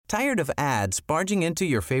Tired of ads barging into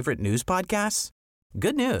your favorite news podcasts?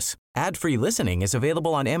 Good news. Ad-free listening is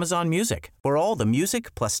available on Amazon Music for all the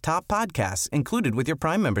music plus top podcasts included with your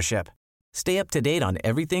Prime membership. Stay up to date on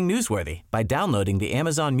everything newsworthy by downloading the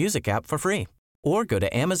Amazon Music app for free or go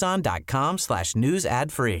to amazon.com/news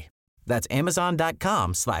ad free. That's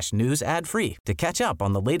amazon.com/news ad free to catch up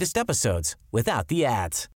on the latest episodes without the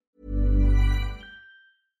ads.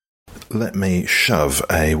 Let me shove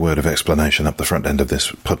a word of explanation up the front end of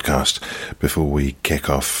this podcast before we kick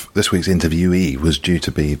off. This week's interviewee was due to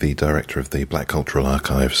be the director of the Black Cultural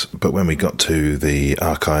Archives, but when we got to the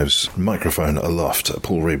archives microphone aloft,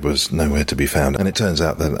 Paul Reid was nowhere to be found, and it turns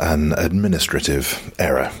out that an administrative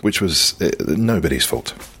error, which was nobody's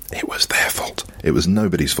fault. It was their fault. It was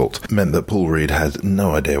nobody's fault. It meant that Paul Reid had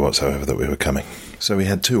no idea whatsoever that we were coming. So we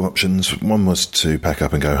had two options. One was to pack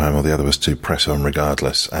up and go home, or the other was to press on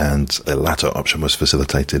regardless. And the latter option was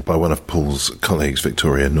facilitated by one of Paul's colleagues,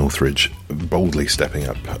 Victoria Northridge, boldly stepping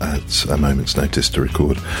up at a moment's notice to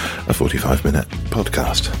record a 45-minute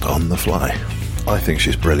podcast on the fly. I think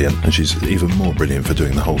she's brilliant, and she's even more brilliant for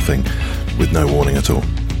doing the whole thing with no warning at all.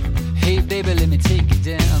 Hey baby, let me take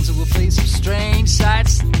you down to a place of strange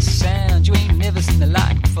sights and sound. You ain't never seen the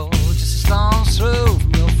like before, just a stone's throw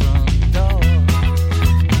from your front door.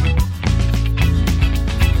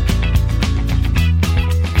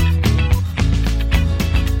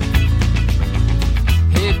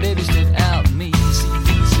 Hey baby, straight out me, see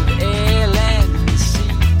piece of air, land and the sea.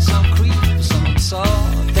 Some creep, some saw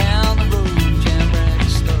down the road, jam right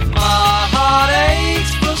store. My heart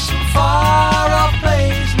aches for some far off place.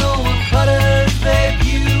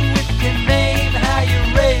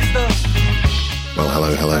 Well,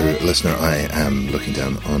 hello, listener. I am looking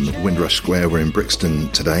down on Windrush Square. We're in Brixton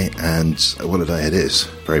today, and what a day it is.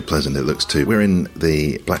 Very pleasant it looks too. We're in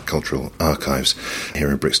the Black Cultural Archives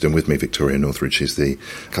here in Brixton. With me, Victoria Northridge. She's the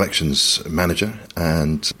collections manager,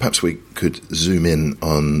 and perhaps we could zoom in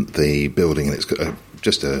on the building, and it's got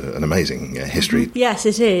just an amazing history. Yes,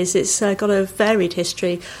 it is. It's got a varied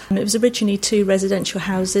history. It was originally two residential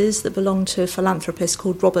houses that belonged to a philanthropist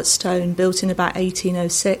called Robert Stone, built in about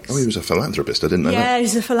 1806. Oh, he was a philanthropist. I didn't know that. Yeah, he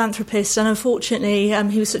was a philanthropist, and unfortunately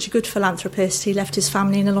he was such a good philanthropist, he left his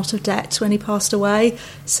family in a lot of debt when he passed away.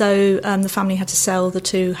 So the family had to sell the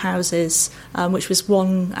two houses, which was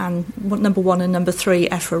number 1 and number 3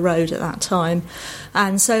 Effra Road at that time.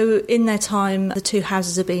 And so in their time, the two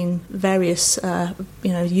houses have been various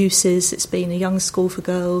uses. It's been a young school for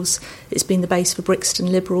girls. It's been the base for Brixton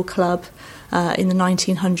Liberal Club. In the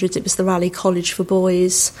 1900s, it was the Raleigh College for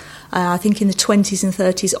boys. I think in the 20s and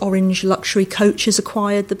 30s, Orange Luxury Coaches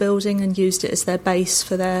acquired the building and used it as their base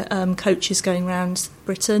for their coaches going around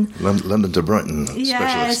Britain. London to Brighton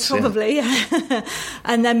specialists. Probably. Yeah.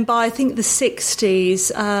 And then by, I think, the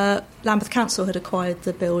 60s, Lambeth Council had acquired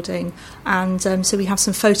the building. And so we have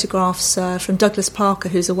some photographs from Douglas Parker,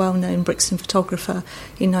 who's a well-known Brixton photographer,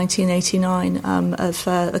 in 1989, of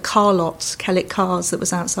a car lot, Kellick Cars, that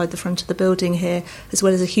was outside the front of the building here, as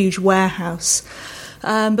well as a huge warehouse.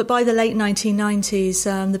 But by the late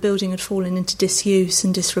 1990s, the building had fallen into disuse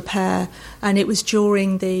and disrepair, and it was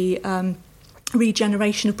during the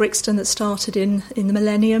regeneration of Brixton that started in the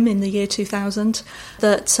millennium, in the year 2000,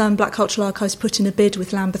 that Black Cultural Archives put in a bid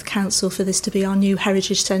with Lambeth Council for this to be our new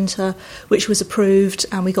heritage centre, which was approved,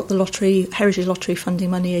 and we got the heritage lottery funding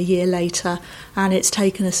money a year later, and it's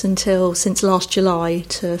taken us since last July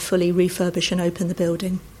to fully refurbish and open the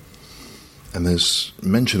building. And there's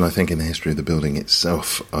mention, I think, in the history of the building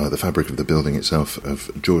itself, the fabric of the building itself,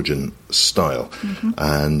 of Georgian style. Mm-hmm.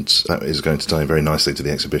 And that is going to tie in very nicely to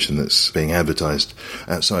the exhibition that's being advertised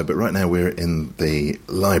outside. But right now we're in the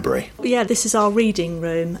library. Yeah, this is our reading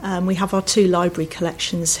room. We have our two library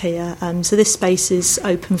collections here. So this space is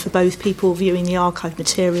open for both people viewing the archive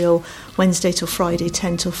material Wednesday till Friday,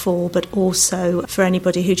 10 till 4, but also for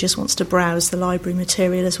anybody who just wants to browse the library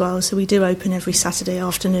material as well. So we do open every Saturday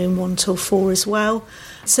afternoon, 1 till 4 as well.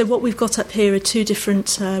 So what we've got up here are two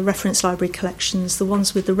different reference library collections. The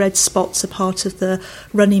ones with the red spots are part of the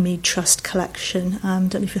Runnymede Trust collection.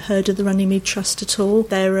 Don't know if you've heard of the Runnymede Trust at all.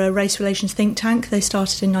 They're a race relations think tank. They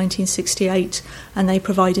started in 1968 and they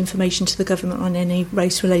provide information to the government on any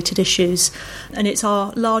race-related issues. And it's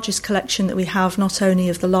our largest collection that we have, not only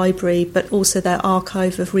of the library, but also their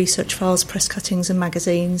archive of research files, press cuttings and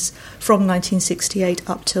magazines from 1968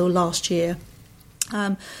 up till last year.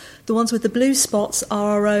 The ones with the blue spots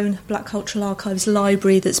are our own Black Cultural Archives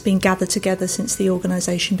library that's been gathered together since the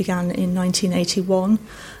organisation began in 1981.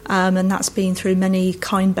 And that's been through many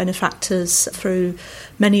kind benefactors, through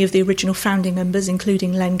many of the original founding members,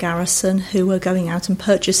 including Len Garrison, who were going out and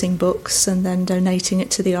purchasing books and then donating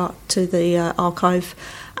it to the archive,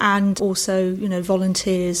 and also,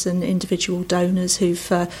 volunteers and individual donors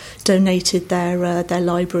who've donated their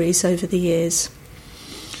libraries over the years.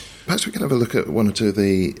 Perhaps we can have a look at one or two of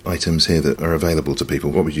the items here that are available to people.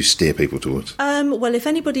 What would you steer people towards? Well, if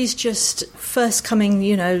anybody's just first coming,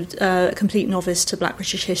 a complete novice to Black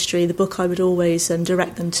British history, the book I would always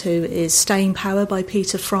direct them to is Staying Power by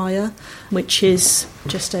Peter Fryer, which is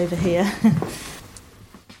just over here.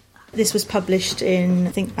 This was published in,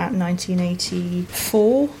 I think, about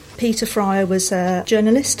 1984. Peter Fryer was a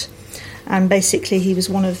journalist, and basically he was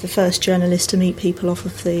one of the first journalists to meet people off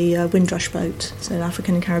of the Windrush boat, so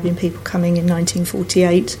African and Caribbean people coming in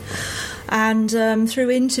 1948. And through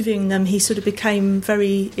interviewing them, he sort of became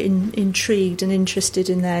very intrigued and interested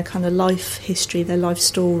in their kind of life history, their life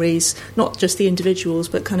stories, not just the individuals,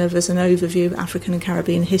 but kind of as an overview of African and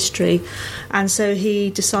Caribbean history. And so he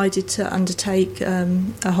decided to undertake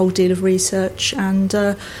a whole deal of research and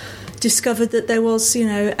discovered that there was,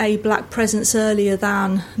 a black presence earlier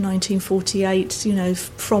than 1948.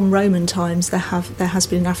 From Roman times, there has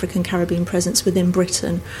been an African Caribbean presence within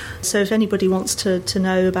Britain. So if anybody wants to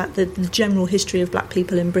know about the general history of black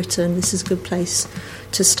people in Britain, this is a good place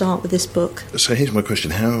to start with this book. So here's my question: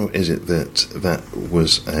 how is it that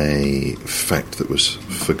was a fact that was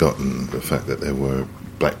forgotten? The fact that there were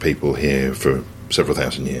black people here for several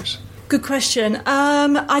thousand years. Good question.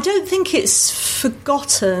 I don't think it's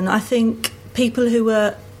forgotten. I think people who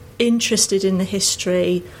are interested in the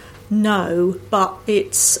history know, but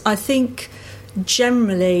I think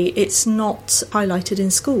generally it's not highlighted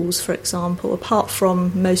in schools, for example, apart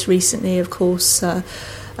from most recently, of course,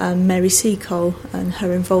 Mary Seacole and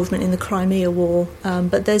her involvement in the Crimea War.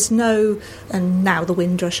 But there's no, and now the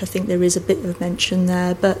Windrush, I think there is a bit of mention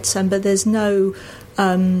there, but there's no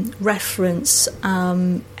reference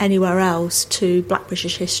anywhere else to Black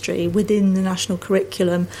British history within the national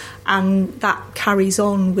curriculum, and that carries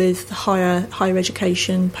on with higher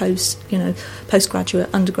education, postgraduate,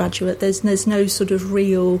 undergraduate. There's no sort of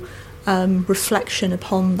real reflection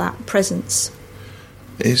upon that presence.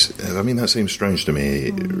 That seems strange to me,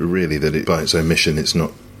 really, that it, by its omission, it's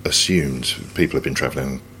not assumed. People have been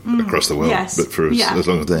travelling across the world, yes. But for as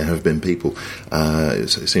long as there have been people, it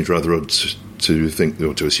seems rather odd to think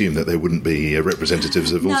or to assume that there wouldn't be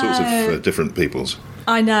representatives of all sorts of different peoples.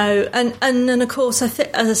 I know, and of course, as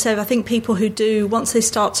I said, I think people who do, once they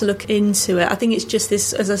start to look into it, I think it's just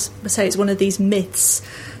this, as I say, it's one of these myths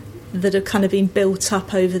that have kind of been built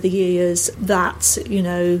up over the years that,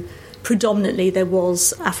 predominantly there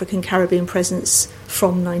was African Caribbean presence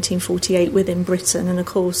from 1948 within Britain, and of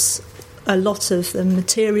course a lot of the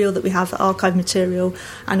material that we have, archive material,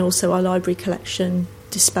 and also our library collection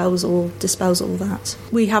dispels all that.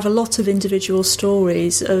 We have a lot of individual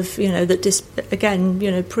stories of,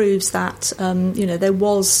 that proves that, there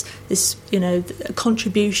was this,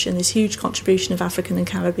 contribution, this huge contribution of African and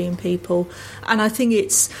Caribbean people. And I think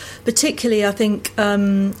it's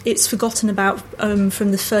forgotten about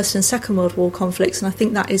from the First and Second World War conflicts, and I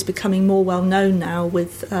think that is becoming more well known now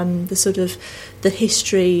with the sort of the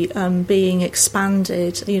history being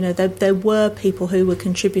expanded. There were people who were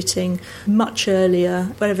contributing much earlier,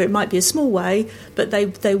 whatever it might be, a small way, but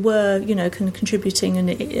they were, contributing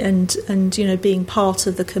and being part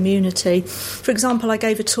of the community. For example, I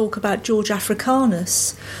gave a talk about George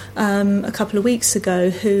Africanus a couple of weeks ago,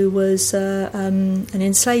 who was an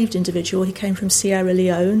enslaved individual. He came from Sierra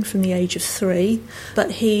Leone from the age of 3, but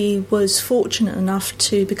he was fortunate enough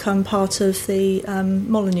to become part of the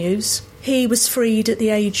Molyneux. He was freed at the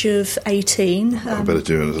age of 18. I better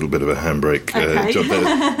do a little bit of a handbrake job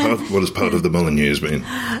there. What does part of the Molyneux mean?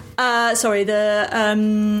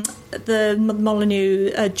 The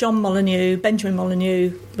Molyneux, John Molyneux, Benjamin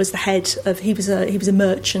Molyneux was the head of. He was a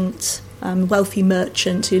merchant, wealthy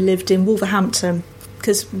merchant who lived in Wolverhampton.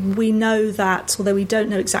 Because we know that, although we don't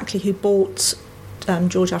know exactly who bought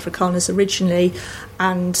George Africanus originally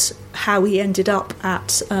and how he ended up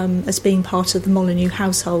as being part of the Molyneux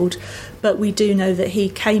household, but we do know that he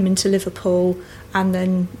came into Liverpool and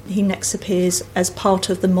then he next appears as part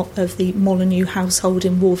of the Molyneux household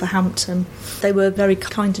in Wolverhampton. They were very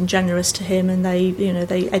kind and generous to him, and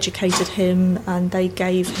they educated him and they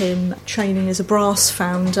gave him training as a brass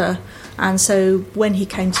founder. And so when he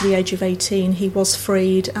came to the age of 18, he was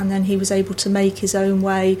freed, and then he was able to make his own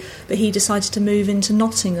way, but he decided to move into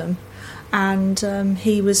Nottingham. And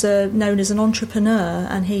he was known as an entrepreneur,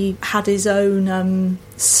 and he had his own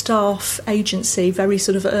staff agency, very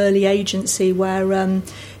sort of early agency, where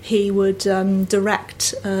he would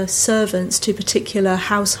direct servants to particular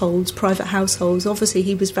households, private households. Obviously,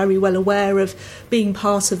 he was very well aware of being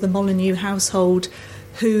part of the Molyneux household.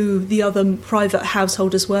 who the other private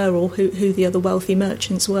householders were, or who the other wealthy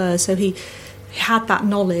merchants were. So he had that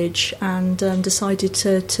knowledge and decided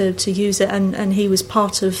to use it, and he was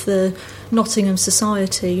part of the Nottingham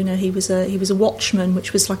Society. You know, he was a watchman,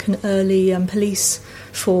 which was like an early police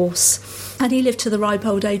force, and he lived to the ripe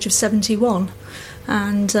old age of 71.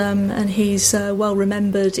 And he's well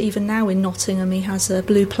remembered even now in Nottingham. He has a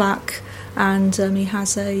blue plaque, and he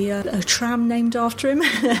has a tram named after him,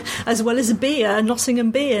 as well as a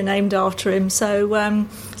Nottingham beer named after him.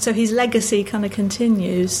 So his legacy kind of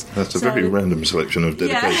continues. That's a very random selection of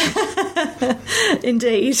dedication. Yeah.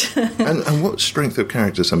 Indeed. and what strength of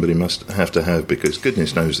character somebody must have to have, because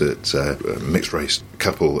goodness knows that a mixed-race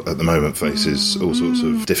couple at the moment faces all sorts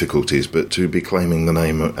of difficulties, but to be claiming the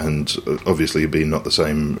name and obviously being not the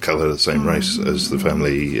same colour, the same race as the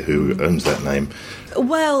family who owns that name.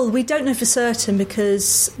 Well, we don't know for certain,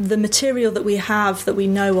 because the material that we have that we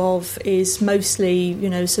know of is mostly, you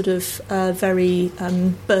know, sort of very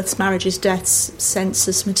births, marriages, deaths,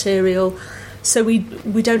 census material. So we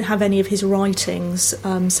don't have any of his writings,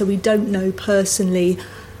 so we don't know personally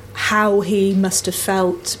how he must have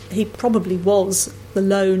felt. He probably was the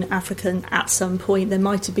lone African at some point. There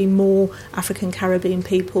might have been more African Caribbean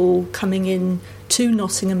people coming in to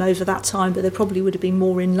Nottingham over that time, but there probably would have been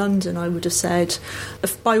more in London, I would have said.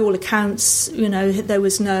 By all accounts, you know, there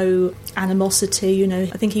was no animosity. You know,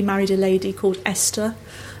 I think he married a lady called Esther,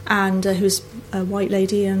 and who was a white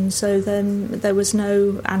lady, and so then there was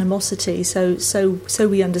no animosity. So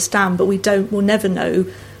we understand, but we'll never know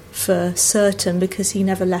for certain, because he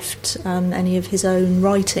never left any of his own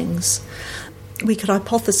writings. We could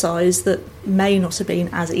hypothesise that may not have been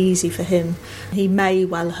as easy for him. He may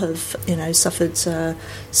well have, you know, suffered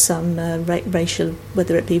some racial,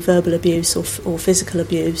 whether it be verbal abuse or physical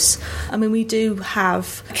abuse. I mean, we do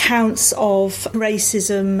have accounts of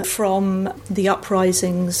racism from the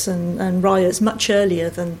uprisings and riots much earlier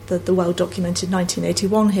than the well-documented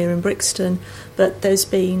 1981 here in Brixton, but there's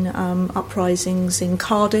been uprisings in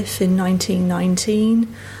Cardiff in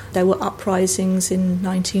 1919. There were uprisings in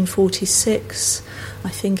 1946, I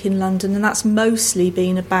think, in London, and that's mostly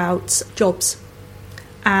been about jobs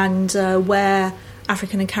and where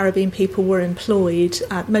African and Caribbean people were employed,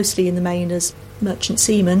 mostly in the main as merchant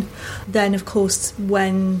seamen. Then, of course,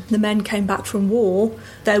 when the men came back from war,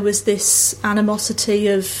 there was this animosity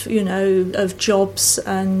of, you know, of jobs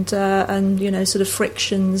and you know, sort of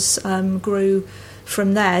frictions grew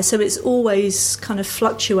from there. So it's always kind of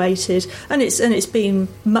fluctuated, and it's been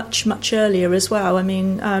much earlier as well. I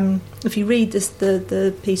mean, if you read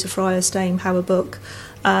the Peter Fryer Staying Power book,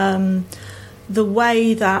 the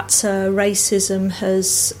way that racism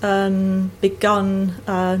has begun,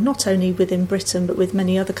 not only within Britain but with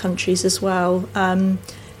many other countries as well,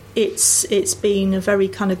 it's been a very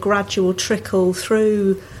kind of gradual trickle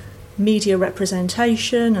through media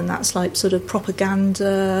representation, and that's like sort of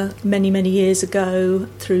propaganda many years ago,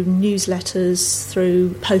 through newsletters,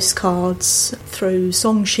 through postcards, through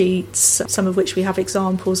song sheets, some of which we have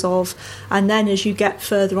examples of. And then as you get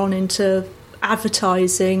further on into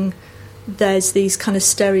advertising, there's these kind of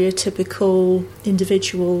stereotypical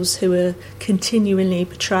individuals who are continually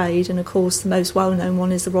portrayed, and of course the most well-known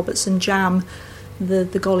one is the Robertson Jam, the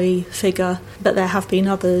Golly figure, but there have been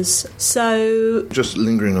others. So, just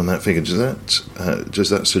lingering on that figure, does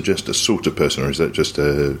that suggest a sort of person, or is that just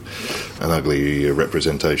an ugly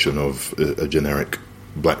representation of a generic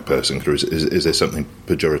black person? Or is there something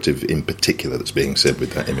pejorative in particular that's being said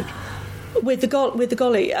with that image? With the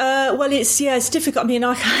Golly, well, it's difficult. I mean,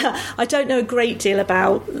 I don't know a great deal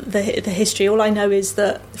about the history. All I know is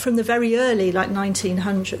that from the very early, like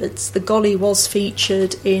 1900s, the Golly was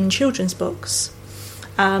featured in children's books.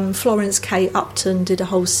 Florence K. Upton did a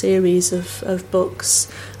whole series of books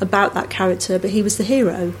about that character, but he was the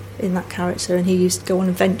hero in that character, and he used to go on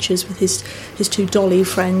adventures with his two dolly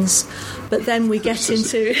friends. But then we get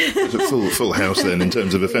into... It's a full house then in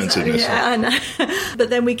terms of offensiveness. Yeah, I know.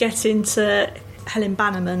 But then we get into Helen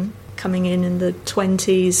Bannerman coming in the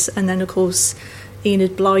 20s, and then, of course,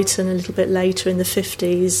 Enid Blyton a little bit later in the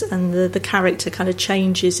 50s, and the character kind of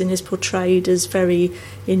changes and is portrayed as very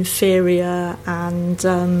inferior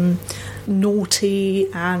and naughty,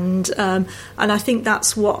 and I think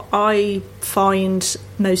that's what I find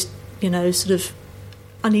most, you know, sort of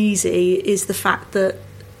uneasy, is the fact that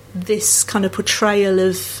this kind of portrayal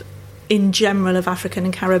of, in general, of African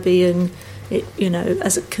and Caribbean, you know,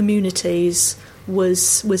 as communities,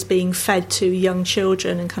 was being fed to young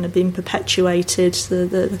children and kind of being perpetuated,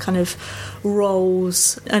 the kind of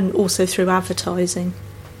roles, and also through advertising.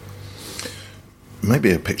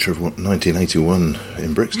 Maybe a picture of what 1981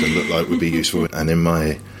 in Brixton looked like would be useful. And in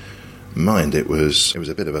my mind, it was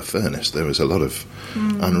a bit of a furnace. There was a lot of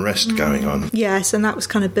unrest going on. Yes, and that was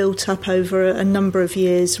kind of built up over a number of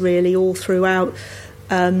years, really, all throughout.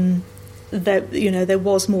 There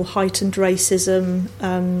was more heightened racism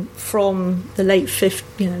from the late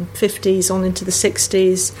 50s on into the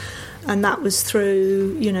 60s, and that was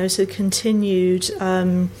through, so continued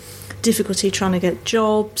difficulty trying to get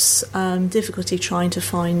jobs, difficulty trying to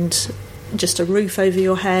find just a roof over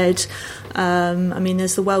your head.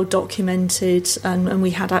 There's the well-documented, and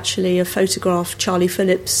we had actually a photograph, Charlie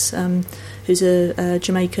Phillips, who's a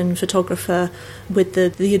Jamaican photographer, with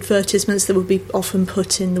the advertisements that would be often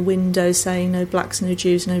put in the window saying no blacks, no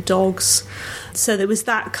Jews, no dogs. So there was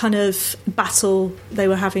that kind of battle they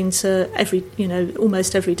were having to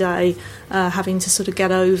almost every day, having to sort of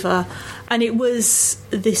get over. And it was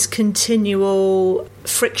this continual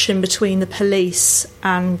friction between the police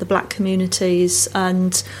and the black communities,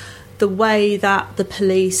 and the way that the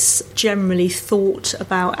police generally thought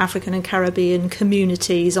about African and Caribbean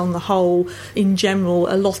communities on the whole. In general,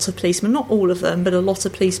 a lot of policemen, not all of them, but a lot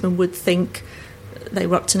of policemen would think they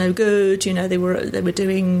were up to no good, they were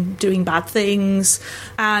doing bad things.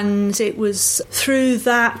 And it was through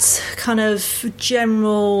that kind of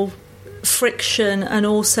general friction, and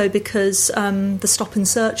also because the stop and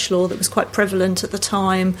search law that was quite prevalent at the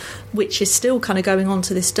time, which is still kind of going on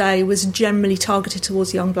to this day, was generally targeted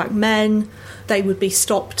towards young black men. They would be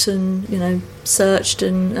stopped and searched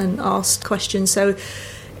and asked questions. So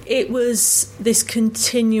it was this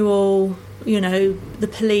continual, the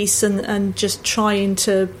police and just trying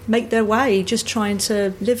to make their way, just trying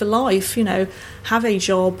to live a life, have a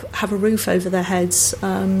job, have a roof over their heads,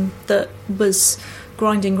 that was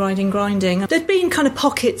grinding. There'd been kind of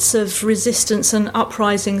pockets of resistance and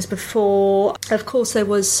uprisings before. Of course, there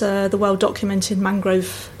was the well-documented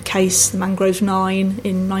Mangrove case, the Mangrove 9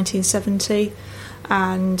 in 1970,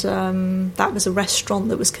 and that was a restaurant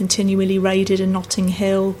that was continually raided in Notting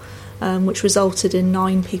Hill, which resulted in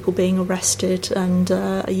 9 people being arrested, and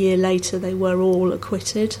a year later they were all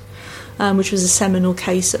acquitted, which was a seminal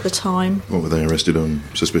case at the time. What were they arrested on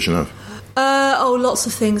suspicion of? Lots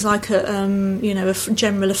of things like a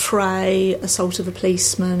general affray, assault of a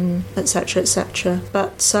policeman, etc., etc.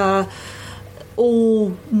 But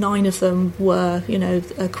all 9 of them were,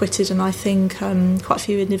 acquitted, and I think quite a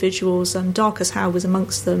few individuals, Darcus Howe was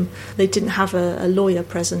amongst them. They didn't have a lawyer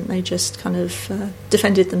present; they just kind of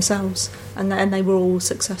defended themselves, and they were all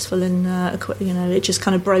successful in it just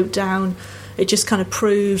kind of broke down. It just kind of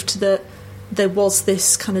proved that there was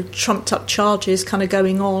this kind of trumped-up charges kind of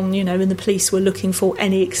going on, and the police were looking for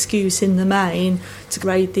any excuse in the main to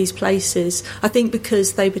raid these places. I think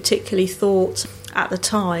because they particularly thought at the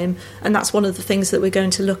time, and that's one of the things that we're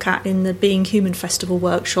going to look at in the Being Human Festival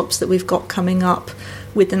workshops that we've got coming up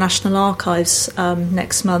with the National Archives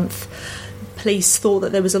next month. Police thought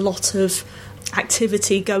that there was a lot of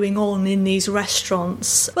activity going on in these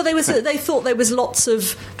restaurants. Well, they thought there was lots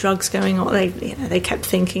of drugs going on. They kept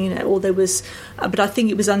thinking, or there was, but I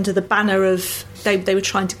think it was under the banner of they were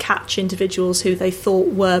trying to catch individuals who they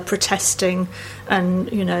thought were protesting, and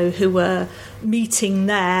who were meeting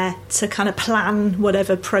there to kind of plan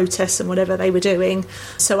whatever protests and whatever they were doing.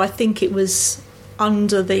 So I think it was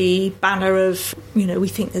under the banner of we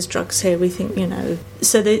think there's drugs here. We think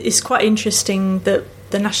So it's quite interesting that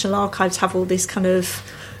the National Archives have all these kind of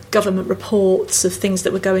government reports of things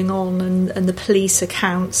that were going on, and the police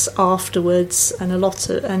accounts afterwards, and a lot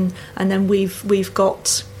of and then we've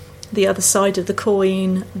got the other side of the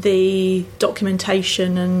coin, the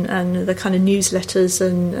documentation and the kind of newsletters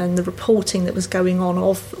and the reporting that was going on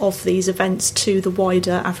of these events to the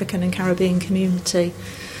wider African and Caribbean community.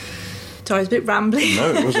 Sorry, I was a bit rambling.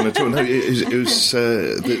 No, it wasn't at all. No, it was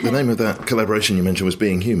the name of that collaboration you mentioned was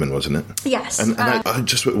Being Human, wasn't it? Yes. And I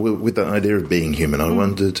just, with that idea of being human, I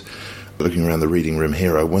wondered, looking around the reading room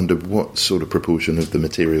here, I wondered what sort of proportion of the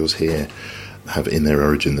materials here have in their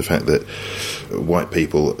origin the fact that white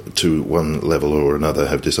people, to one level or another,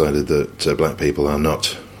 have decided that black people are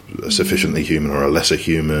not sufficiently human, or are lesser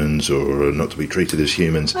humans, or are not to be treated as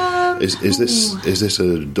humans. Is this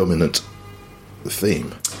a dominant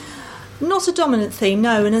theme? Not a dominant theme,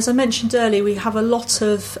 no. And as I mentioned earlier, we have a lot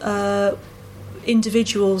of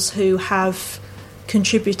individuals who have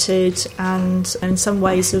contributed and in some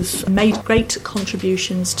ways have made great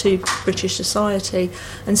contributions to British society.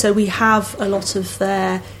 And so we have a lot of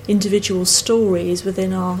their individual stories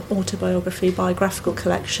within our biographical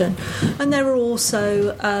collection. And there are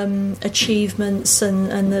also achievements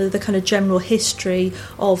and the kind of general history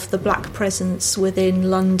of the black presence within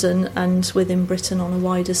London and within Britain on a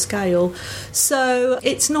wider scale. So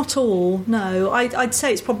it's not all, no. I'd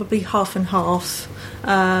say it's probably half and half.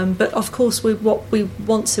 But of course, what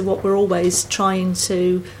we're always trying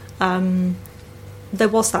to. There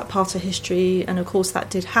was that part of history, and of course that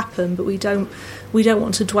did happen. But we don't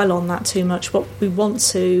want to dwell on that too much. What we want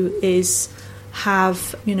to is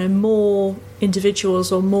have more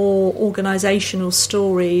individuals or more organisational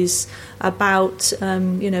stories about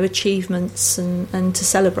achievements and to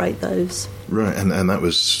celebrate those. Right, and that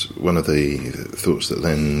was one of the thoughts that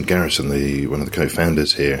Len Garrison, one of the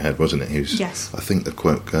co-founders here, had, wasn't it? Yes. I think the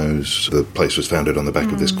quote goes, the place was founded on the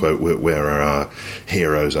back of this quote, where are our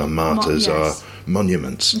heroes, our martyrs, our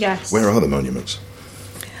monuments? Yes. Where are the monuments?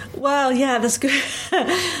 Well, yeah, that's good.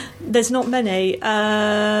 There's not many.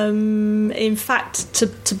 In fact,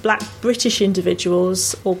 to black British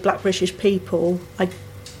individuals or black British people, I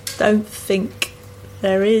don't think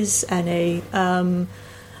there is any.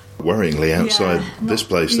 Worryingly, outside this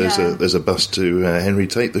place, there's a bust to Henry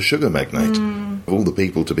Tate, the sugar magnate. Of all the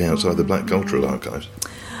people to be outside the Black Cultural Archives.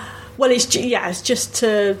 Well, it's just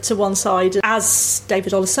to one side. As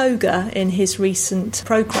David Olusoga in his recent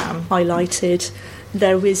programme highlighted,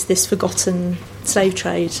 there is this forgotten slave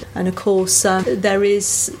trade, and of course there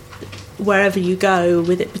is, wherever you go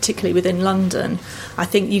with it, particularly within London, I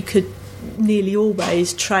think you could nearly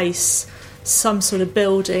always trace some sort of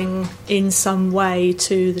building in some way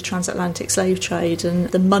to the transatlantic slave trade and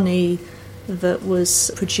the money that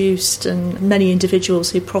was produced and many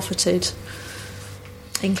individuals who profited,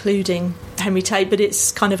 including Henry Tate. But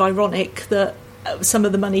it's kind of ironic that some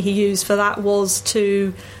of the money he used for that was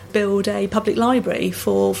to build a public library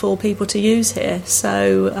for people to use here.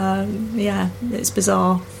 So, it's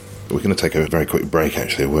bizarre. We're going to take a very quick break,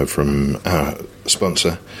 actually, a word from our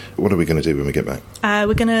sponsor. What are we going to do when we get back?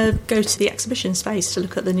 We're going to go to the exhibition space to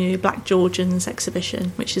look at the new Black Georgians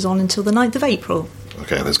exhibition, which is on until the 9th of April.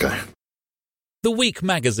 OK, let's go. The Week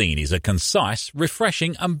magazine is a concise,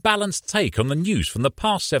 refreshing and balanced take on the news from the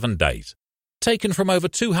past 7 days. Taken from over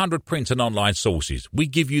 200 print and online sources, we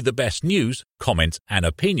give you the best news, comment and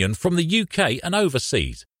opinion from the UK and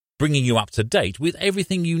overseas, bringing you up to date with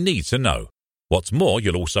everything you need to know. What's more,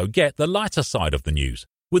 you'll also get the lighter side of the news,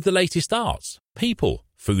 with the latest arts, people,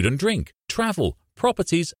 food and drink, travel,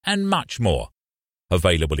 properties and much more.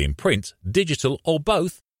 Available in print, digital or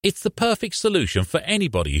both, it's the perfect solution for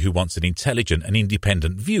anybody who wants an intelligent and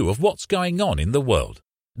independent view of what's going on in the world.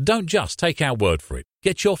 Don't just take our word for it.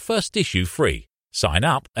 Get your first issue free. Sign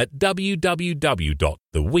up at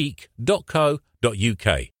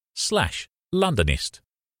www.theweek.co.uk/Londonist.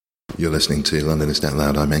 You're listening to Londonist Out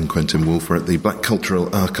Loud. I'm N. Quentin Woolf. We're at the Black Cultural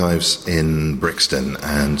Archives in Brixton,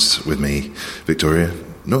 and with me, Victoria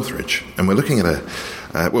Northridge. And we're looking at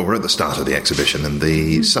we're at the start of the exhibition, and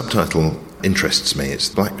the subtitle interests me. It's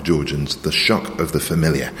Black Georgians, The Shock of the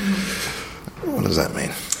Familiar. What does that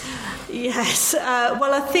mean? Yes,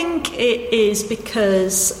 well, I think it is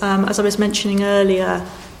because, as I was mentioning earlier,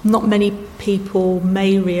 not many people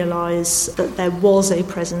may realise that there was a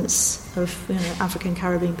presence of African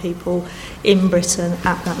Caribbean people in Britain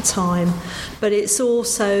at that time. But it's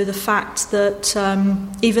also the fact that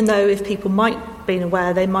even though if people might have been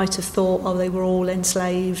aware, they might have thought, they were all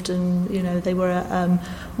enslaved and they were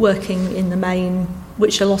working in the main,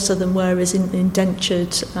 which a lot of them were, as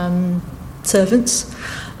indentured servants.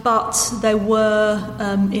 But there were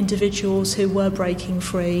individuals who were breaking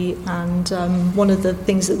free, and one of the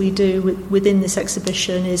things that we do within this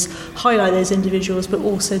exhibition is highlight those individuals, but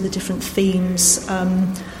also the different themes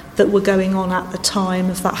that were going on at the time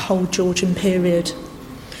of that whole Georgian period.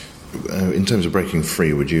 In terms of breaking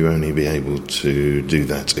free, would you only be able to do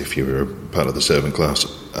that if you were part of the servant class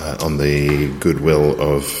on the goodwill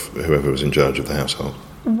of whoever was in charge of the household?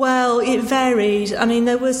 Well, it varied. I mean,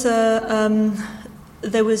 there was a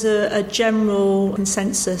general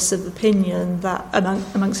consensus of opinion that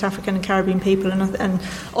amongst African and Caribbean people, and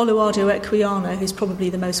Oluwado Equiano, who's probably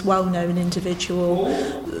the most well-known individual,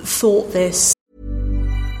 thought this.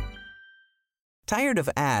 Tired of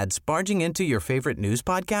ads barging into your favorite news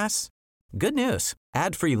podcasts? Good news.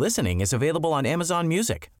 Ad-free listening is available on Amazon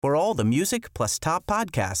Music for all the music plus top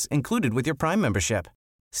podcasts included with your Prime membership.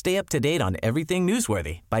 Stay up to date on everything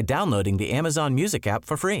newsworthy by downloading the Amazon Music app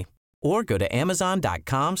for free. Or go to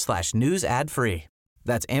amazon.com/news ad free.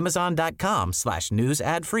 That's Amazon.com/news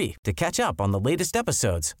ad free to catch up on the latest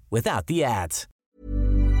episodes without the ads.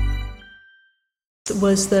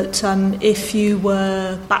 Was that if you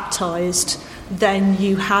were baptised, then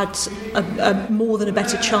you had a more than a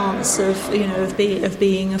better chance of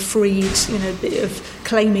being a freed, of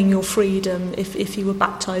claiming your freedom if you were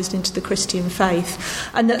baptised into the Christian faith.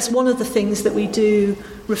 And that's one of the things that we do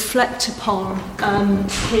reflect upon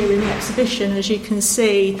here in the exhibition. As you can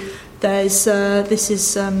see, this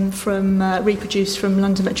is reproduced from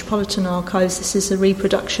London Metropolitan Archives. This is a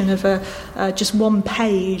reproduction of just one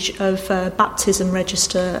page of a baptism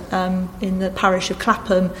register in the parish of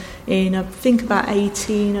Clapham in, I think, about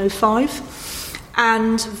 1805.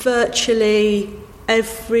 And virtually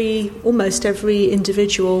almost every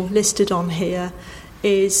individual listed on here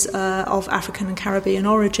is of African and Caribbean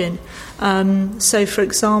origin. So, for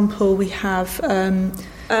example, we've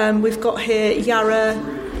got here Yarra.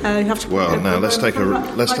 Let's take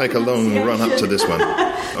a long run up to this one.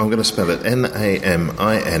 I'm going to spell it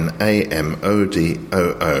Naminamadoo.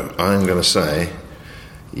 I'm going to say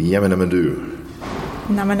Yaminamadoo.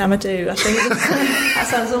 Naminamadoo. I think that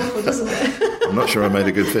sounds awful, doesn't it? I'm not sure I made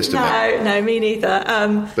a good fist of it. No, me neither.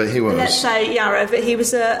 But he was. Let's say Yarra, but he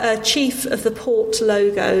was a chief of the Port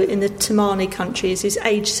Logo in the Tamani countries. He's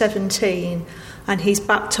aged 17. And he's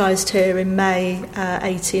baptised here in May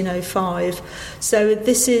 1805. So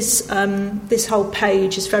this whole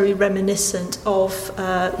page is very reminiscent of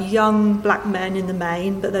young black men in the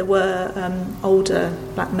main, but there were older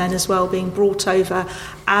black men as well being brought over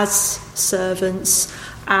as servants.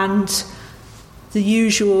 And the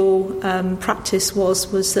usual practice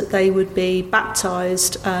was that they would be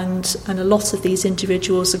baptised, and a lot of these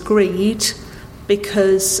individuals agreed,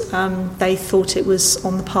 because they thought it was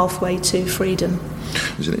on the pathway to freedom.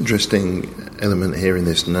 There's an interesting element here in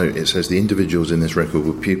this note. It says the individuals in this record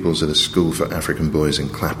were pupils at a school for African boys in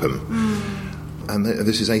Clapham. And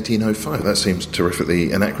this is 1805. That seems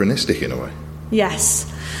terrifically anachronistic in a way. Yes.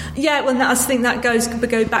 Yeah, well, I think that go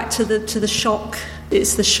back to the shock.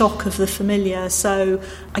 It's the shock of the familiar. So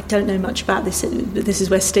I don't know much about this. This is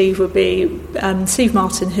where Steve would be. Steve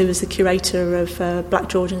Martin, who is the curator of Black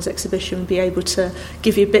Georgians exhibition, would be able to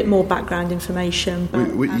give you a bit more background information.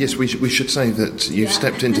 But, yes, we should say that you've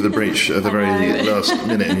stepped into the breach at the very last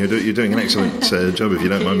minute, and you're doing an excellent job, if you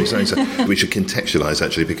don't mind me saying so. We should contextualise,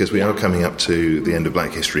 actually, because we are coming up to the end of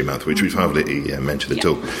Black History Month, which we've hardly mentioned at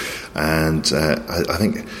all. And I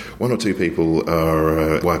think one or two people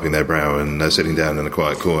are wiping their brow and sitting down in a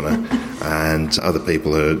quiet corner, and other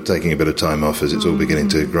people are taking a bit of time off as it's all beginning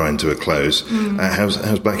to grind to a close.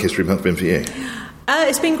 How's Black History Month been for you?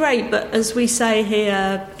 It's been great, but as we say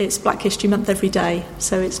here, it's Black History Month every day.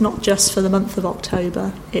 So it's not just for the month of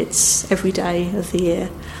October, it's every day of the year.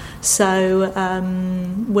 So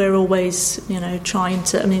we're always, trying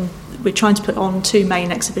to put on 2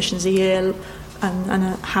 main exhibitions a year, and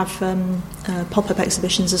have pop-up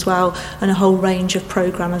exhibitions as well, and a whole range of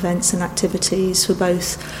programme events and activities for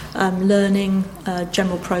both learning,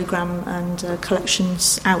 general programme and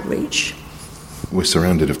collections outreach. We're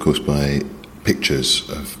surrounded, of course, by pictures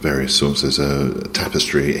of various sorts. There's a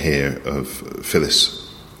tapestry here of Phyllis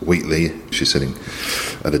Wheatley. She's sitting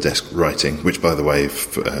at a desk writing, which, by the way,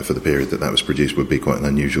 for the period that was produced, would be quite an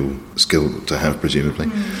unusual skill to have, presumably.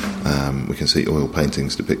 We can see oil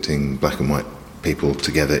paintings depicting black and white people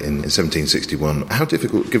together in 1761. How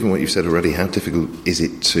difficult, given what you've said already, how difficult is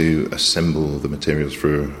it to assemble the materials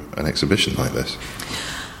for an exhibition like this?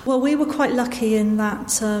 Well, we were quite lucky in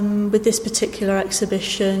that with this particular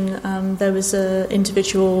exhibition, there was an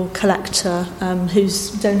individual collector who's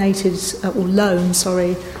donated, or loaned,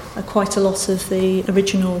 quite a lot of the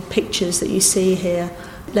original pictures that you see here.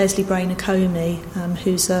 Leslie Brainer-Comey,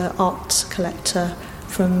 who's an art collector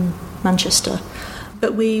from Manchester.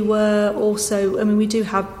 But we were also, we do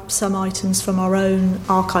have some items from our own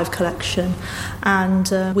archive collection, and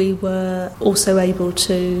we were also able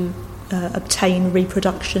to obtain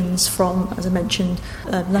reproductions from, as I mentioned,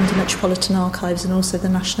 London Metropolitan Archives and also the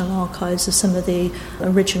National Archives of some of the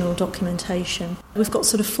original documentation. We've got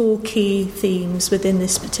sort of 4 key themes within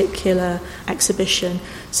this particular exhibition.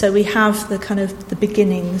 So we have the kind of the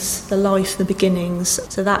beginnings, the life, the beginnings.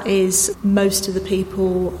 So that is most of the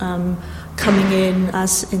people coming in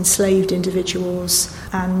as enslaved individuals,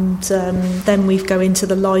 and then we go into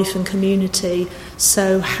the life and community,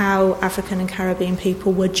 so how African and Caribbean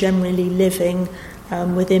people were generally living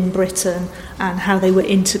within Britain, and how they were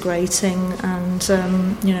integrating and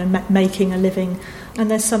making a living. And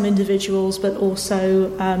there's some individuals, but also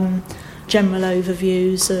general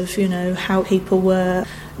overviews of, how people were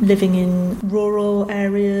living in rural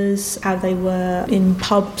areas, how they were in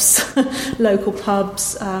pubs, local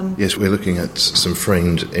pubs. Yes, we're looking at some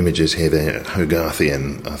framed images here. They're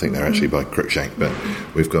Hogarthian. I think they're actually by Cruikshank, but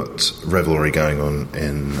we've got revelry going on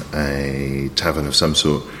in a tavern of some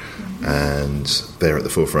sort. And there at the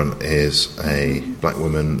forefront is a black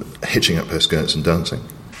woman hitching up her skirts and dancing.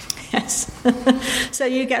 Yes, so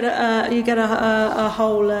you get a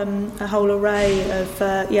whole array of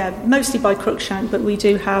mostly by Cruikshank, but we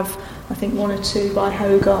do have, I think, one or two by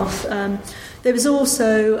Hogarth. There was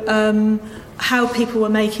also how people were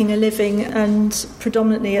making a living, and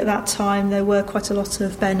predominantly at that time there were quite a lot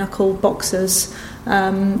of bare-knuckle boxers,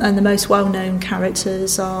 and the most well-known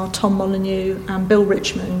characters are Tom Molyneux and Bill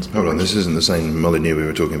Richmond. Hold on, this isn't the same Molyneux we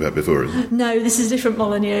were talking about before, is it? No, this is a different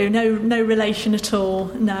Molyneux. No relation at all.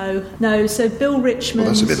 No. So Bill Richmond.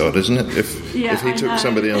 Well, that's a bit odd, isn't it? If he took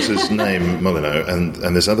somebody else's name, Molyneux,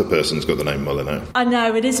 and this other person's got the name Molyneux. I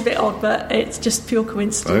know it is a bit odd, but it's just pure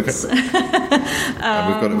coincidence.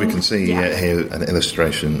 Okay. We can see here an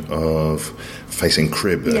illustration of facing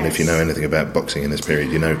Cribb, and if you know anything about boxing in this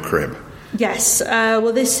period, you know Cribb. Yes,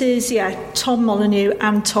 well, this is Tom Molyneux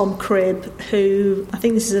and Tom Cribb, who I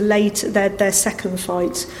think this is their second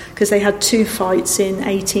fight, because they had two fights in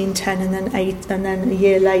 1810 and then a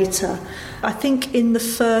year later. I think in the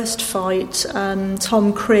first fight,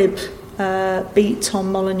 Tom Cribb beat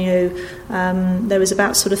Tom Molyneux. There was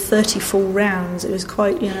about sort of 34 rounds. It was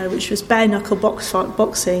quite, which was bare knuckle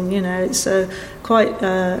boxing. It's quite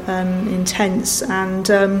intense, and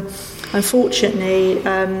unfortunately,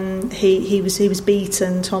 he was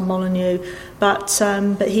beaten, Tom Molyneux, but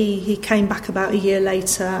he came back about a year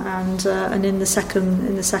later, and in the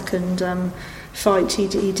second fight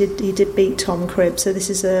he did beat Tom Cribb. So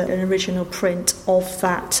this is an original print of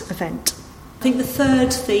that event. I think the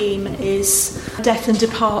third theme is death and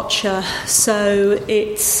departure. So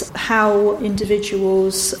it's how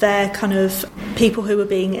individuals, they're kind of people who were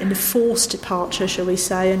being in a forced departure, shall we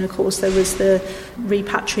say, and of course there was the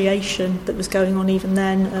repatriation that was going on even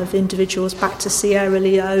then of individuals back to Sierra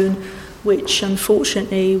Leone, which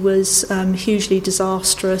unfortunately was hugely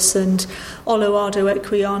disastrous, and Oluwado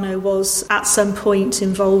Equiano was at some point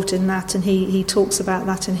involved in that, and he talks about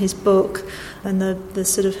that in his book, and the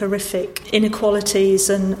sort of horrific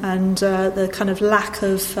inequalities and the kind of lack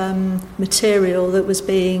of material that was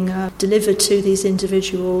being delivered to these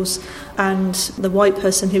individuals, and the white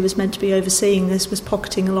person who was meant to be overseeing this was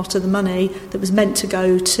pocketing a lot of the money that was meant to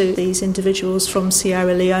go to these individuals from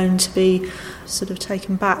Sierra Leone to be sort of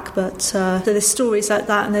taken back. But so there's stories like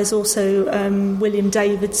that, and there's also William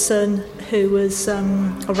Davidson, who was a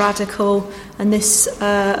radical, and this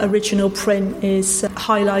original print is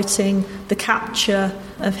highlighting the capture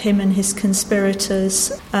of him and his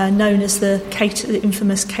conspirators, known as the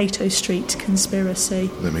infamous Cato Street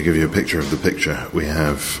conspiracy. Let me give you a picture of the picture. We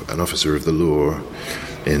have an officer of the law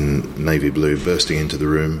in navy blue bursting into the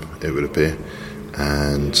room, it would appear,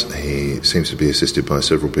 and he seems to be assisted by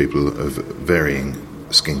several people of varying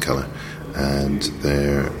skin colour, and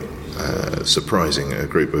they're surprising a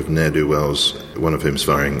group of ne'er-do-wells. One of them's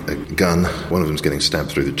firing a gun, one of them's getting stabbed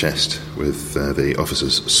through the chest with the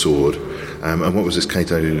officer's sword. And what was this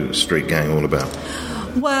Cato Street gang all about?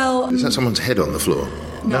 Well, is that someone's head on the floor?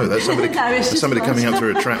 No, that's somebody. That's somebody coming up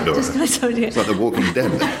through a trapdoor. It's like The Walking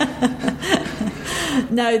Dead there.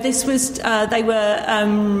 No, this was they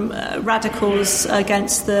were radicals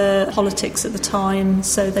against the politics at the time,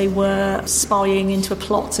 so they were spying into a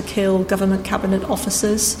plot to kill government cabinet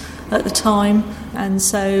officers at the time, and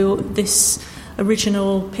so this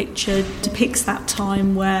original picture depicts that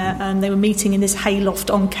time where they were meeting in this hayloft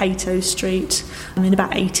on Cato Street in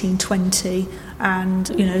about 1820, and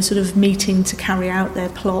sort of meeting to carry out their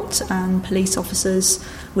plot, and police officers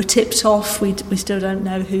were tipped off, we still don't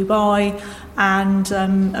know who by, and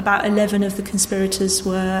about 11 of the conspirators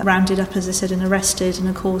were rounded up, as I said, and arrested, and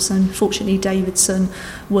of course unfortunately Davidson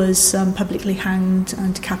was publicly hanged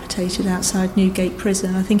and decapitated outside Newgate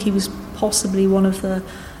Prison. I think he was possibly one of the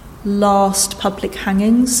last public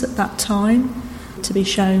hangings at that time to be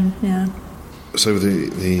shown. So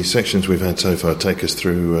the sections we've had so far take us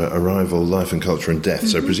through arrival, life and culture and death. Mm-hmm.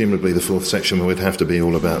 So presumably the fourth section would have to be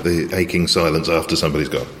all about the aching silence after somebody's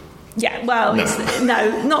gone. Yeah, well,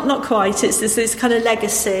 not quite. It's this kind of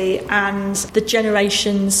legacy and the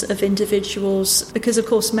generations of individuals, because of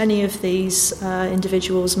course many of these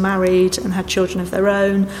individuals married and had children of their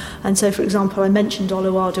own. And so, for example, I mentioned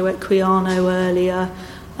Oluwado Equiano earlier,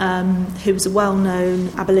 who was a well-known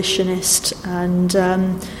abolitionist, and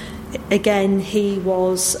again, he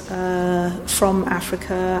was from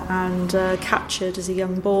Africa and captured as a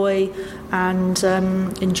young boy and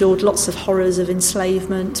endured lots of horrors of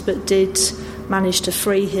enslavement, but did manage to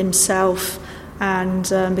free himself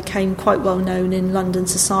and became quite well known in London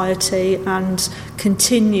society and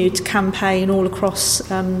continued to campaign all across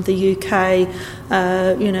the UK,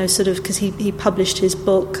 because he published his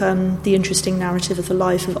book, The Interesting Narrative of the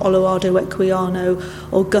Life of Oluwado Equiano,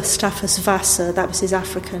 or Gustavus Vassa, that was his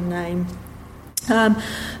African name.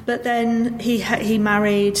 But then he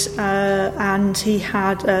married and he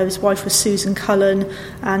had his wife was Susan Cullen,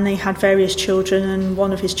 and they had various children, and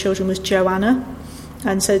one of his children was Joanna.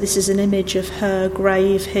 And so this is an image of her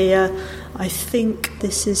grave here. I think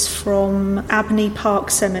this is from Abney Park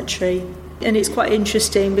Cemetery. And it's quite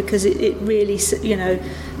interesting because it really,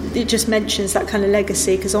 it just mentions that kind of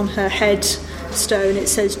legacy, because on her headstone it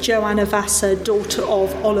says Joanna Vassa, daughter of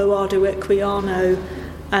Oluwado Equiano,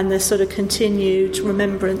 and the sort of continued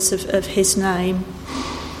remembrance of his name.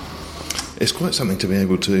 It's quite something to be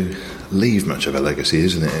able to leave much of a legacy,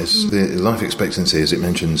 isn't it? It's the life expectancy, as it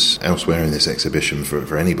mentions elsewhere in this exhibition,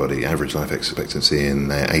 for anybody, average life expectancy in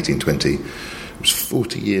 1820 was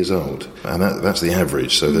 40 years old, and that's the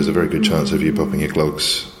average, so there's a very good chance of you popping your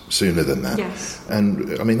clogs sooner than that. Yes.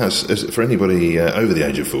 And I mean, that's for anybody over the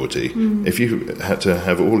age of 40, if you had to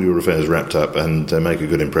have all your affairs wrapped up and make a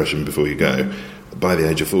good impression before you go, by the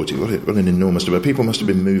age of 40, what an enormous number. People must have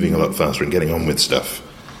been moving a lot faster and getting on with stuff.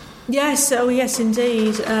 Yes, yes,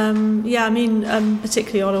 indeed. Particularly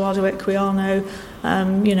Oluwado Equiano.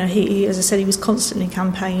 He, as I said, he was constantly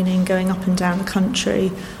campaigning, going up and down the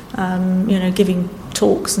country, giving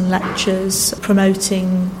talks and lectures,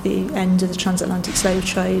 promoting the end of the transatlantic slave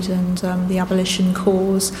trade and the abolition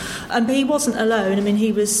cause. But he wasn't alone. I mean,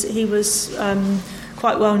 he was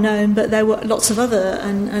quite well known, but there were lots of other,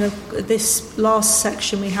 and this last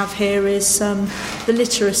section we have here is the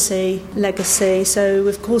literacy legacy. So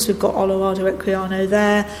of course we've got Oluwado Equiano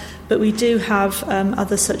there, but we do have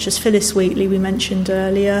others such as Phyllis Wheatley, we mentioned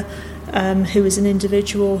earlier, who was an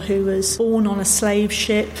individual who was born on a slave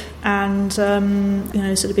ship and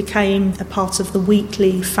sort of became a part of the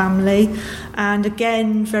Wheatley family, and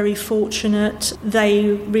again very fortunate. They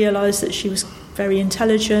realised that she was very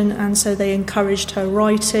intelligent, and so they encouraged her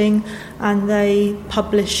writing and they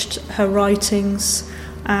published her writings,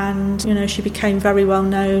 and she became very well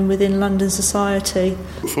known within London society.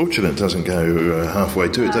 Fortunate doesn't go halfway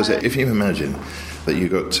to it, does it? If you imagine that you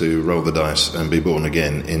got to roll the dice and be born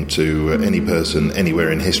again into any person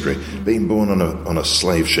anywhere in history, being born on a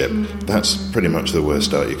slave ship, that's pretty much the worst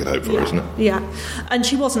start you could hope for, isn't it? Yeah, and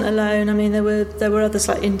she wasn't alone. I mean, there were others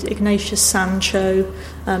like Ignatius Sancho,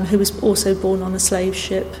 who was also born on a slave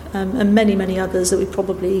ship, and many others that we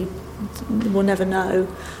probably will never know.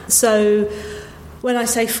 So when I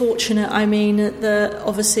say fortunate, I mean that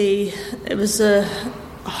obviously it was a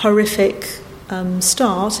horrific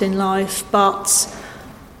start in life, but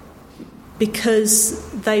because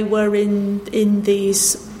they were in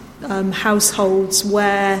these households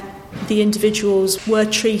where the individuals were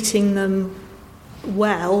treating them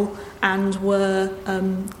well and were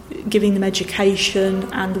giving them education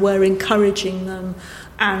and were encouraging them,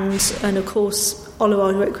 and of course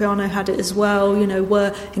Oluwado Equiano had it as well,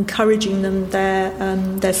 were encouraging them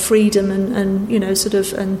their freedom and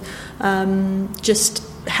just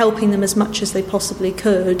helping them as much as they possibly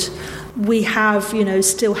could. We have,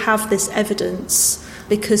 still have this evidence,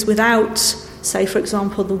 because without, say, for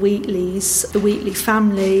example, the Wheatley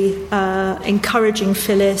family encouraging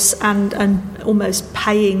Phyllis and almost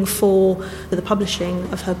paying for the publishing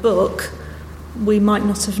of her book, we might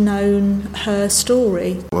not have known her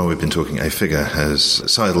story. While we've been talking, a figure has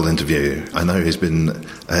sidled into view. I know he's been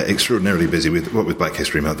extraordinarily busy with Black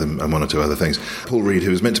History Month and one or two other things. Paul Reed,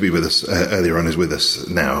 who was meant to be with us earlier on, is with us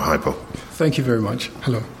now. Hi, Paul. Thank you very much.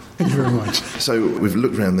 Hello. Thank you very much. So we've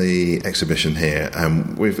looked around the exhibition here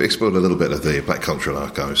and we've explored a little bit of the Black Cultural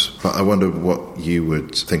Archives, but I wonder what you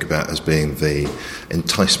would think about as being the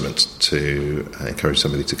enticement to encourage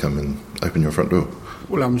somebody to come and open your front door.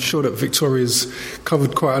 Well, I'm sure that Victoria's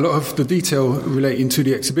covered quite a lot of the detail relating to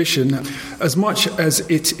the exhibition. As much as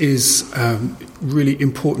it is really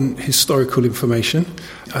important historical information,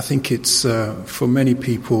 I think it's, for many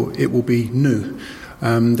people, it will be new.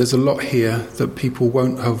 There's a lot here that people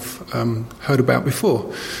won't have heard about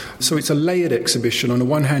before. So it's a layered exhibition. On the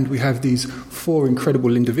one hand, we have these 4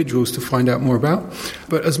 incredible individuals to find out more about.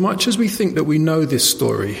 But as much as we think that we know this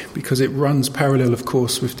story, because it runs parallel, of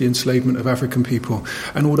course, with the enslavement of African people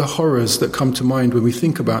and all the horrors that come to mind when we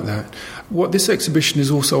think about that, what this exhibition is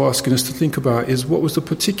also asking us to think about is what was the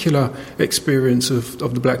particular experience of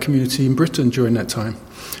the black community in Britain during that time.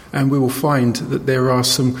 And we will find that there are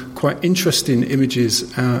some quite interesting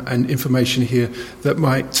images and information here that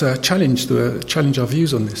might challenge our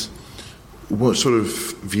views on this. What sort of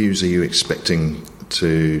views are you expecting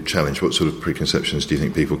to challenge? What sort of preconceptions do you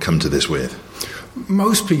think people come to this with?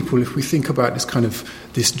 Most people, if we think about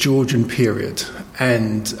this Georgian period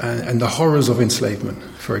and the horrors of enslavement,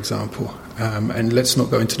 for example, and let's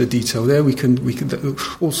not go into the detail there. We can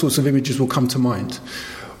all sorts of images will come to mind.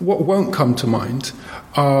 What won't come to mind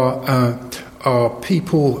are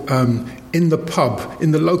people in the pub,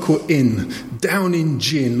 in the local inn, down in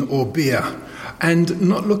gin or beer, and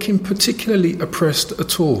not looking particularly oppressed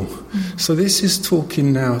at all. So this is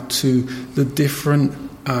talking now to the different,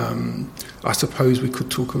 I suppose we could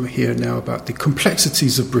talk over here now about the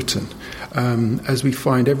complexities of Britain, as we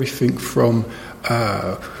find everything from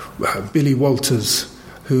Billy Walters,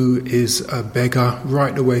 who is a beggar,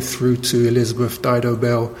 right the way through to Elizabeth Dido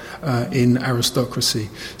Bell in Aristocracy.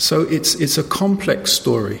 So it's a complex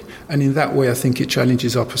story, and in that way I think it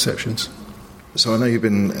challenges our perceptions. So I know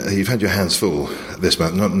you've had your hands full this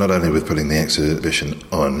month, not only with putting the exhibition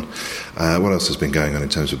on. What else has been going on in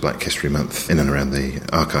terms of Black History Month in and around the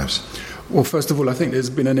archives? Well, first of all, I think there's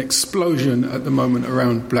been an explosion at the moment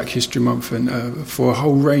around Black History Month, and for a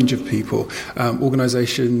whole range of people,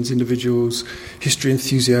 organisations, individuals, history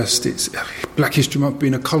enthusiasts. It's Black History Month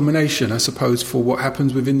being a culmination, I suppose, for what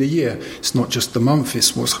happens within the year. It's not just the month,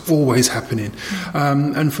 it's what's always happening.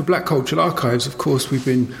 And for Black Cultural Archives, of course, we've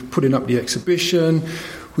been putting up the exhibition.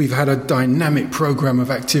 We've had a dynamic programme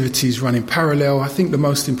of activities running parallel. I think the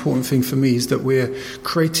most important thing for me is that we're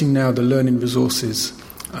creating now the learning resources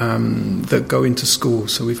that go into school.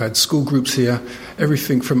 So we've had school groups here,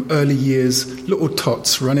 everything from early years, little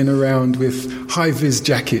tots running around with high-vis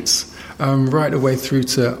jackets, right away through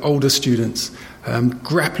to older students,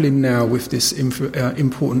 grappling now with this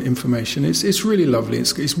important information. It's really lovely.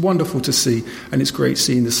 It's wonderful to see, and it's great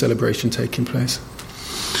seeing the celebration taking place.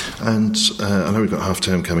 And I know we've got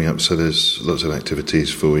half-term coming up, so there's lots of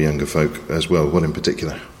activities for younger folk as well. What in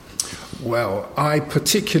particular? Well, I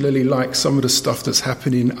particularly like some of the stuff that's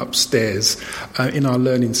happening upstairs in our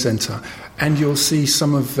learning centre, and you'll see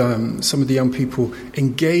some of the young people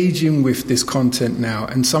engaging with this content now,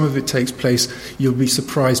 and some of it takes place, you'll be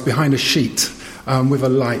surprised, behind a sheet with a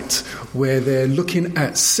light, where they're looking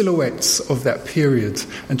at silhouettes of that period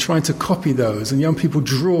and trying to copy those, and young people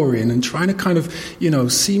drawing and trying to kind of,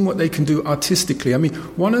 seeing what they can do artistically. I mean,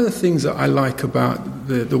 one of the things that I like about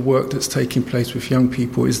the work that's taking place with young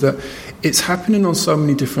people is that it's happening on so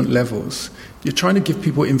many different levels. You're trying to give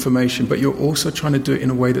people information, but you're also trying to do it in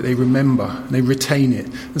a way that they remember and they retain it.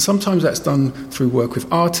 And sometimes that's done through work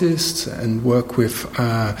with artists and work with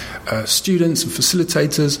students and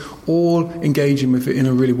facilitators, all engaging with it in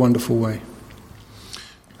a really wonderful way.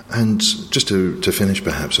 And just to finish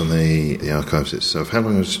perhaps on the archives itself, how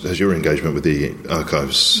long has your engagement with the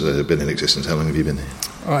archives been in existence? How long have you been here?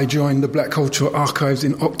 I joined the Black Cultural Archives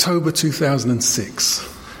in October 2006.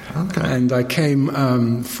 Okay. And I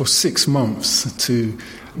came for 6 months to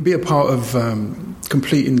be a part of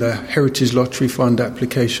completing the Heritage Lottery Fund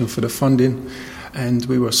application for the funding. And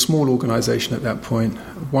we were a small organisation at that point,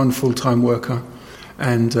 one full-time worker.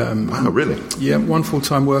 And wow, really? Yeah, one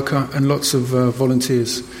full-time worker and lots of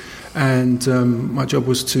volunteers. And my job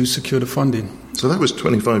was to secure the funding. So that was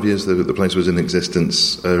 25 years that the place was in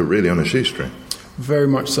existence, really on a shoestring? Very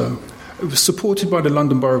much so. It was supported by the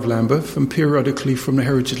London Borough of Lambeth and periodically from the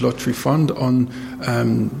Heritage Lottery Fund on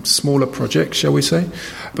smaller projects, shall we say.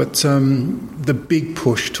 But the big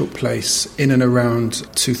push took place in and around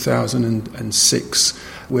 2006,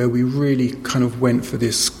 where we really kind of went for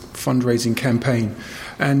this fundraising campaign.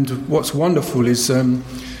 And what's wonderful is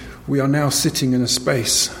we are now sitting in a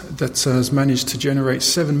space that has managed to generate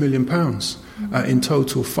 £7 million. In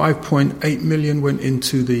total, 5.8 million went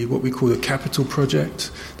into what we call the capital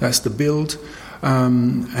project. That's the build,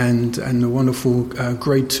 and the wonderful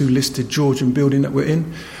Grade 2 listed Georgian building that we're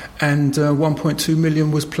in. And 1.2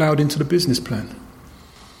 million was ploughed into the business plan.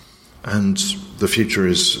 And the future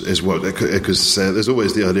is what? Because there's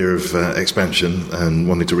always the idea of expansion and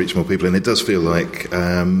wanting to reach more people, and it does feel like,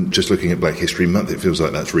 just looking at Black History Month, it feels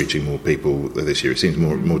like that's reaching more people this year. It seems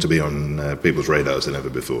more to be on people's radars than ever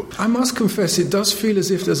before. I must confess, it does feel as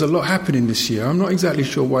if there's a lot happening this year. I'm not exactly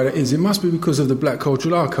sure why that is. It must be because of the Black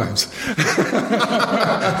Cultural Archives.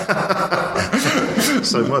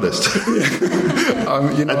 So modest.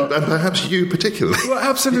 And perhaps you particularly. Well,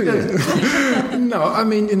 absolutely. Yeah. No, I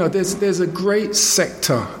mean, there's a great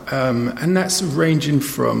sector, and that's ranging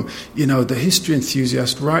from, the history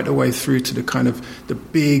enthusiast right away through to the kind of the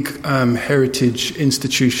big heritage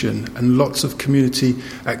institution, and lots of community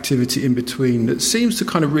activity in between that seems to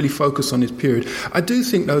kind of really focus on this period. I do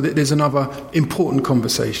think, though, that there's another important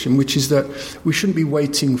conversation, which is that we shouldn't be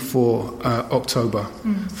waiting for October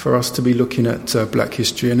for us to be looking at Black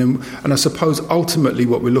history, and I suppose ultimately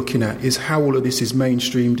what we're looking at is how all of this is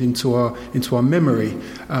mainstreamed into our memory,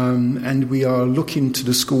 and we are looking to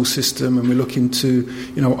the school system, and we're looking to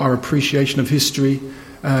our appreciation of history,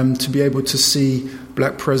 to be able to see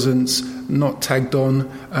Black presence not tagged on,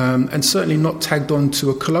 and certainly not tagged on to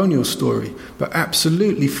a colonial story, but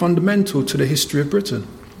absolutely fundamental to the history of Britain.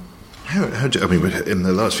 How do, in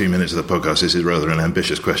the last few minutes of the podcast, this is rather an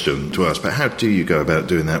ambitious question to ask, but how do you go about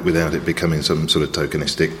doing that without it becoming some sort of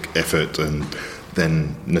tokenistic effort and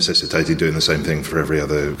then necessitating doing the same thing for every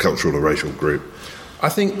other cultural or racial group? I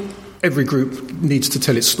think every group needs to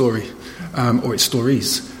tell its story, or its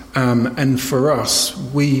stories. And for us,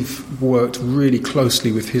 we've worked really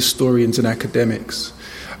closely with historians and academics.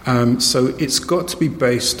 So it's got to be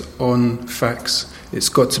based on facts. It's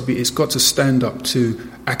got to stand up to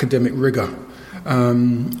academic rigour.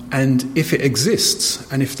 And if it exists,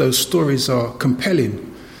 and if those stories are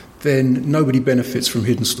compelling, then nobody benefits from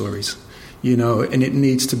hidden stories, and it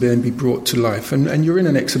needs to then be brought to life. And you're in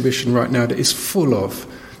an exhibition right now that is full of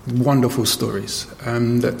wonderful stories,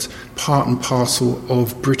 that's part and parcel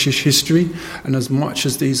of British history. And as much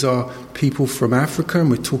as these are people from Africa, and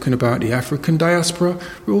we're talking about the African diaspora,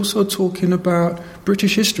 we're also talking about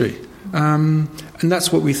British history. And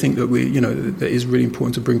that's what we think that that is really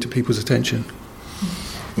important to bring to people's attention.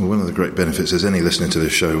 Well, one of the great benefits, as any listener to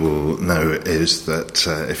this show will know, is that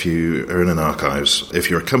if you are in an archives, if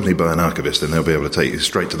you're accompanied by an archivist, then they'll be able to take you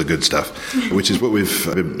straight to the good stuff, which is what we've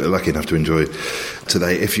been lucky enough to enjoy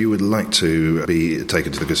today. If you would like to be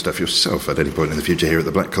taken to the good stuff yourself at any point in the future here at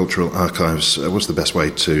the Black Cultural Archives, what's the best way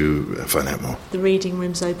to find out more? The reading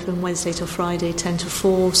room's open Wednesday till Friday, 10 to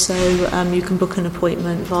 4, so you can book an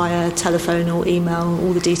appointment via telephone or email.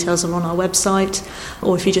 All the details are on our website.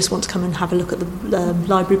 Or if you just want to come and have a look at the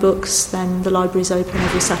library books, then the library's open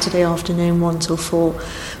every Saturday afternoon, 1 till 4.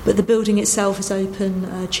 But the building itself is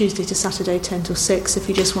open Tuesday to Saturday, 10 till 6, if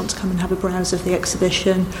you just want to come and have a browse of the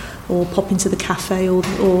exhibition, or pop into the cafe, or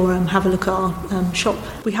have a look at our shop.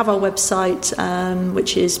 We have our website,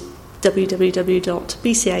 which is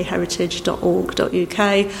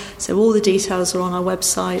www.bcaheritage.org.uk. So all the details are on our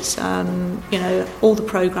website, all the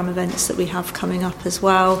programme events that we have coming up as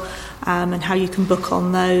well, and how you can book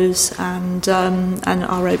on those, and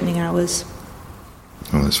our opening hours.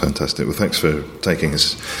 Oh, that's fantastic. Well, thanks for taking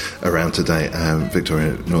us around today,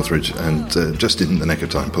 Victoria Northridge, and just in the nick of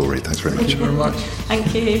time, Paul Reed. Thanks very much. Thank you very much.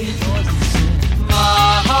 Thank you.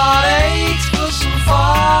 My heart aches for some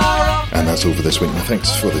far off. And that's all for this week. My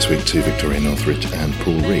thanks for this week to Victoria Northridge and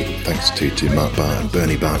Paul Reed. Thanks to Mark Barr and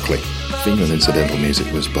Bernie Barclay. Theme and incidental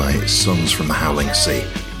music was by Songs from the Howling Sea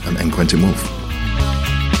and Quentin Woolf.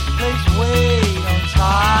 Place way on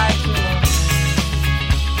tide to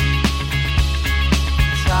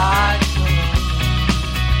tide to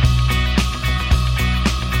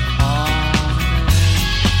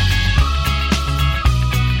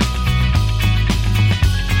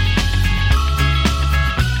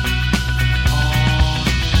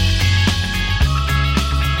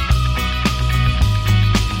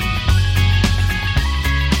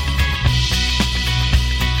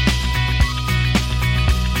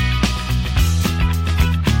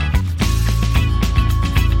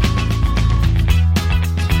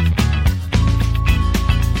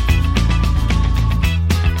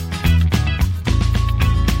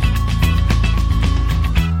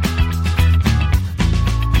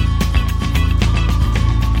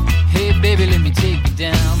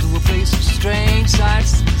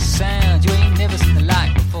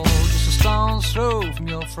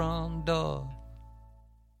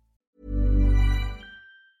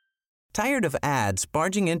Tired of ads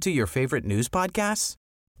barging into your favorite news podcasts?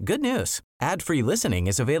 Good news. Ad-free listening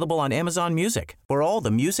is available on Amazon Music for all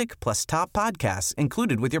the music plus top podcasts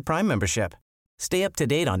included with your Prime membership. Stay up to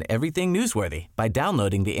date on everything newsworthy by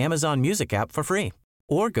downloading the Amazon Music app for free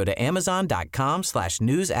or go to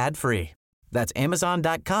amazon.com/news ad free. That's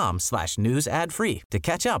amazon.com/news ad free to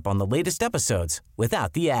catch up on the latest episodes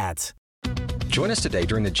without the ads. Join us today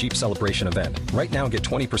during the Jeep Celebration event. Right now, get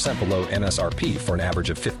 20% below MSRP for an average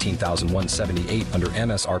of $15,178 under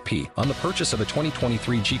MSRP on the purchase of a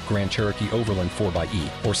 2023 Jeep Grand Cherokee Overland 4xE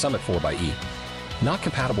or Summit 4xE. Not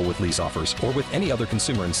compatible with lease offers or with any other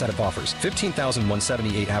consumer incentive offers.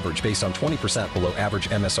 $15,178 average based on 20% below average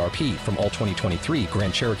MSRP from all 2023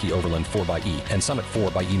 Grand Cherokee Overland 4xE and Summit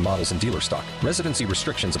 4xE models in dealer stock. Residency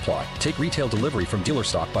restrictions apply. Take retail delivery from dealer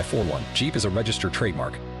stock by 4/1. Jeep is a registered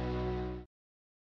trademark.